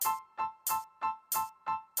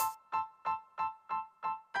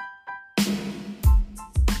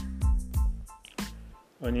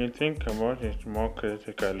When you think about it more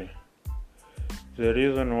critically, the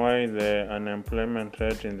reason why the unemployment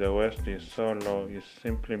rate in the West is so low is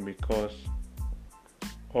simply because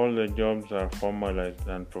all the jobs are formalized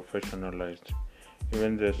and professionalized.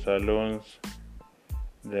 Even the salons,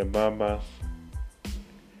 the barbers,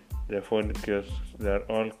 the food kiosks, they're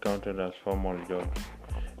all counted as formal jobs.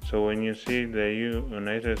 So when you see the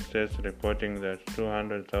United States reporting that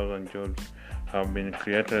 200,000 jobs have been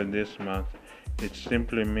created this month, it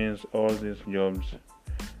simply means all these jobs.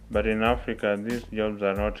 But in Africa, these jobs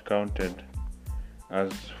are not counted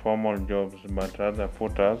as formal jobs, but rather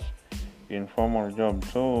put as informal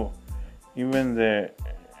jobs. So even the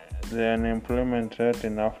unemployment rate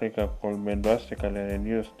in Africa could be drastically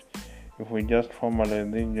reduced if we just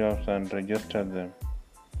formalize these jobs and register them.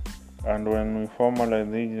 And when we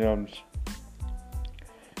formalize these jobs,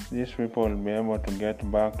 these people will be able to get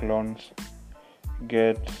bank loans,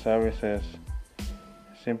 get services,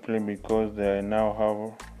 simply because they now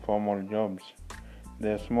have formal jobs.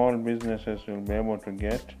 The small businesses will be able to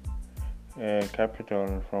get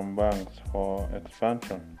capital from banks for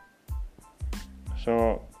expansion.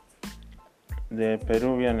 So the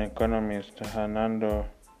Peruvian economist Hernando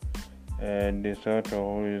De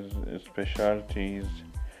Soto, whose specialty is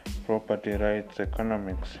property rights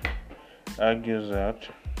economics, argues that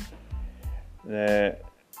the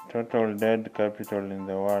total dead capital in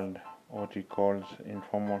the world, what he calls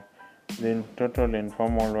informal, the total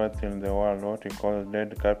informal wealth in the world, what he calls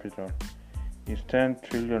dead capital, is $10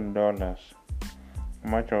 trillion,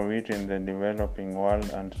 much of it in the developing world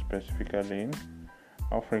and specifically in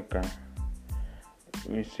Africa.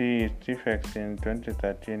 We see its effects in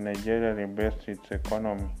 2013. Nigeria rebased its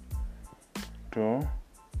economy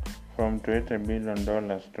from $20 billion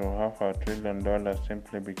to $500 billion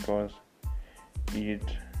simply because it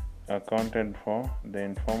accounted for the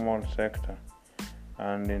informal sector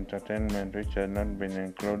and entertainment, which had not been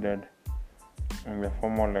included in the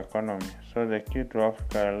formal economy. So the key to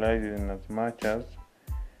Africa lies in as much as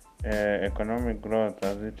economic growth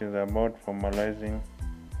as it is about formalizing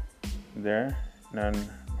the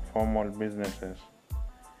non-formal businesses,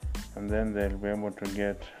 and then they'll be able to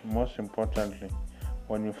get, most importantly,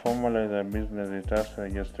 when you formalize a business, it has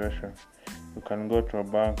registration. You can go to a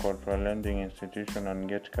bank or to a lending institution and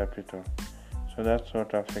get capital. So that's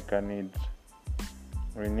what Africa needs.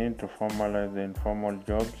 We need to formalize the informal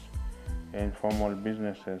jobs, informal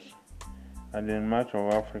businesses. And in much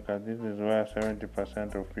of Africa, this is where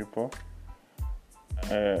 70% of people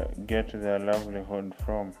get their livelihood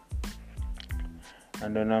from.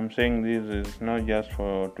 And when I'm saying this, it's not just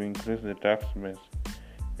to increase the tax base,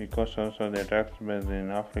 because also the tax base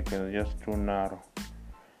in Africa is just too narrow.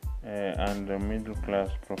 And the middle class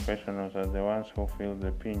professionals are the ones who feel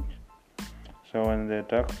the pinch. So when the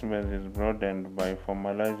tax base is broadened by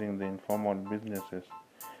formalizing the informal businesses,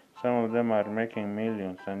 some of them are making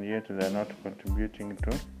millions and yet they're not contributing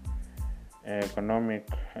to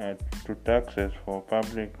to taxes for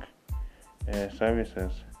public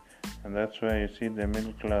services. And that's why you see the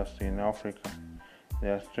middle class in Africa, they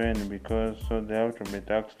are strained because they have to be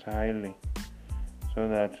taxed highly so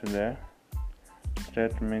that the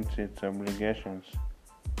state meets its obligations.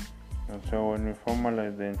 And so when we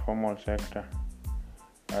formalize the informal sector,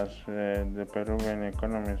 as the Peruvian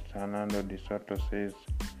economist Hernando De Soto says,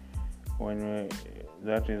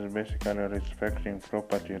 that is basically respecting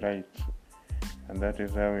property rights, and that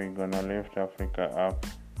is how we're gonna lift Africa up,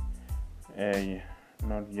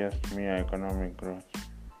 not just mere economic growth.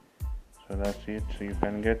 So that's it. So you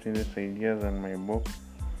can get these ideas in my book.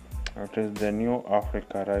 It is The New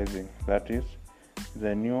Africa Rising. That is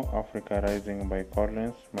The New Africa Rising by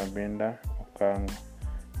Collins Mabinda Okango.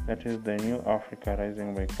 That is The New Africa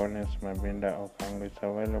Rising by Collins Mabinda Okango. It's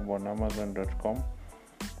available on Amazon.com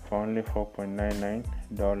for only $4.99.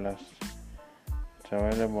 It's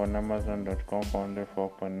available on Amazon.com for only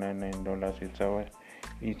 $4.99.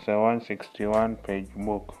 It's a 161-page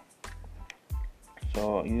book.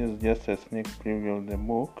 So here's just a sneak preview of the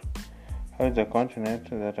book. How is a continent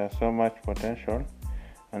that has so much potential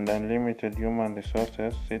and unlimited human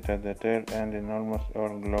resources sit at the tail end in almost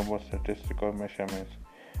all global statistical measurements?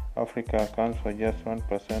 Africa accounts for just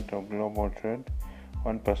 1% of global trade,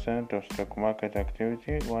 1% of stock market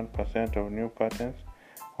activity, 1% of new patents,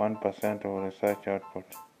 1% of research output.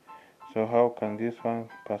 So how can this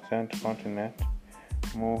 1% continent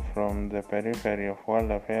move from the periphery of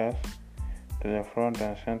world affairs to the front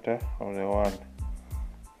and center of the world?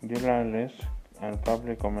 Journalists and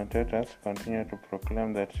public commentators continue to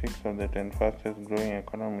proclaim that 6 of the 10 fastest growing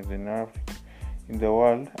economies in the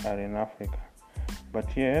world are in Africa.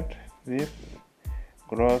 But yet, these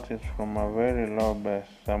growth is from a very low base.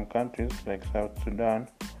 Some countries like South Sudan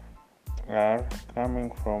are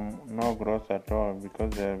coming from no growth at all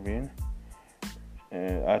because they have been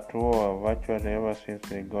at war virtually ever since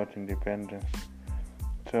they got independence.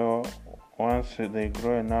 So once they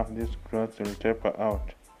grow enough, this growth will taper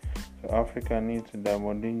out. So Africa needs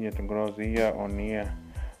double-digit growth year on year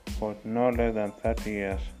for no less than 30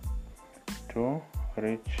 years to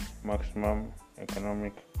reach maximum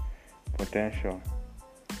economic potential.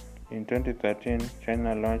 In 2013,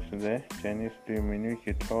 China launched the Chinese Dream, in which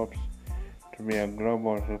it hopes to be a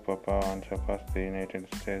global superpower and surpass the United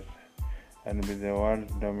States and be the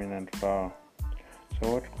world's dominant power.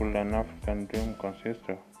 So what could an African dream consist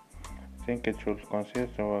of? I think it should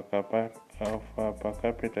consist of a per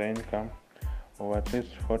capita income of at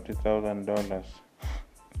least $40,000,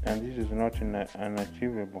 and this is not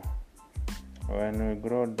unachievable. When we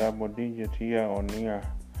grow double-digit year on year,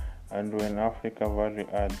 and when Africa value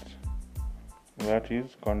adds, that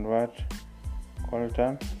is, convert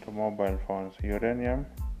coltan to mobile phones, uranium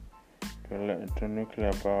to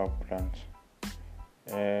nuclear power plants,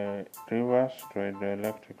 rivers to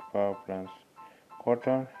hydroelectric power plants,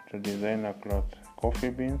 cotton to designer clothes, coffee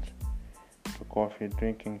beans to coffee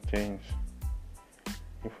drinking chains.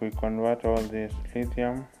 If we convert all this,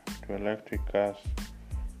 lithium to electric cars,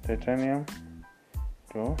 titanium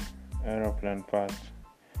to aeroplane parts.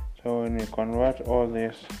 So when we convert all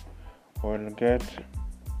this, we'll get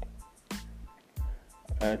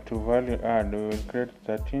to value add. We will create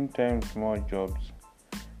 13 times more jobs,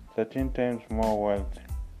 13 times more wealth.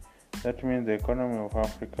 That means the economy of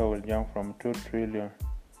Africa will jump from 2 trillion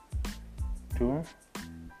to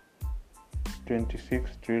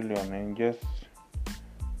 26 trillion in just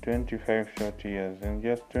 25 short years,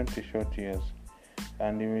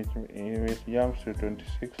 And if it jumps to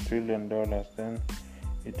 $26 trillion, then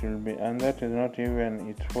it will be, and that is not even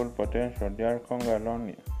its full potential. DR Congo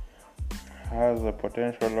alone has a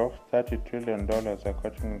potential of $30 trillion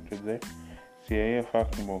according to the CIA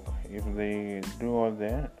fact book if they do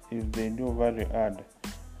value add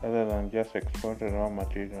rather than just export raw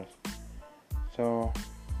materials. So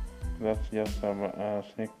that's just a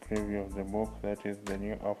sneak preview of the book, that is The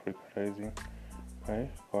New Africa Rising by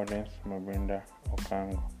Collins Mabinda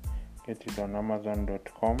Okango. Get it on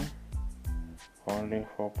Amazon.com for only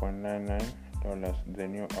 $4.99, The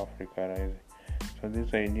New Africa Rising. So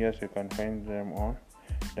these ideas, you can find them on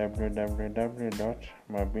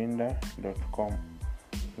www.mabinda.com.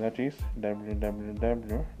 That is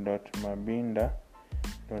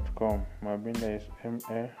www.mabinda.com. Mabinda is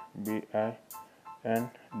Mabinda.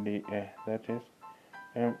 That is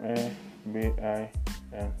Mabinda.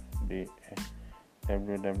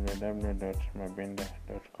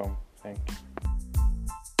 www.mabinda.com.